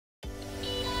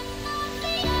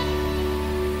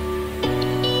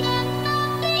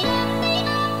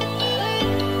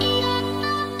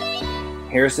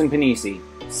Harrison Pennisi,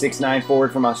 6'9"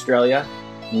 forward from Australia,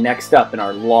 next up in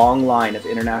our long line of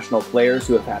international players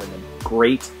who have had a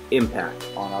great impact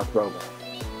on our program.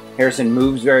 Harrison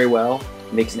moves very well,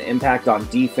 makes an impact on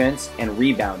defense and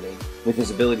rebounding with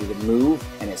his ability to move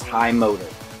and his high motor.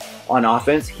 On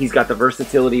offense, he's got the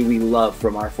versatility we love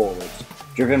from our forwards,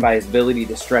 driven by his ability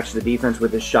to stretch the defense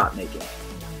with his shot making.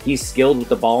 He's skilled with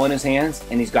the ball in his hands,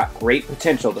 and he's got great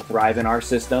potential to thrive in our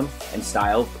system and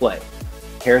style of play.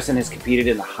 Harrison has competed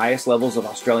in the highest levels of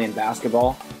Australian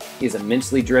basketball. He is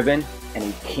immensely driven, and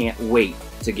we can't wait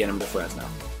to get him to Fresno.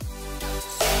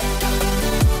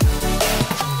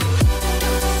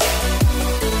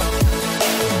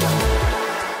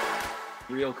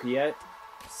 Gabriel Quiette,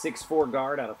 6'4"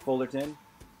 guard out of Fullerton,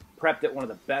 prepped at one of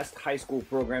the best high school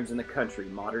programs in the country,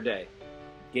 modern day.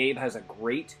 Gabe has a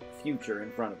great future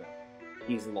in front of him.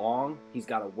 He's long, he's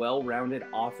got a well-rounded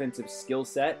offensive skill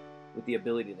set with the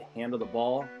ability to handle the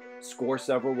ball, score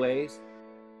several ways,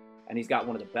 and he's got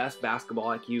one of the best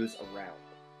basketball IQs around.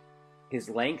 His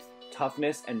length,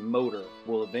 toughness, and motor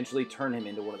will eventually turn him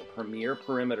into one of the premier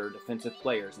perimeter defensive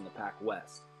players in the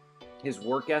Pac-West. His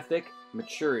work ethic,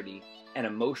 maturity, and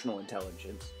emotional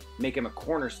intelligence make him a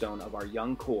cornerstone of our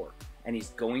young core, and he's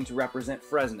going to represent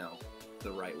Fresno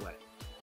the right way.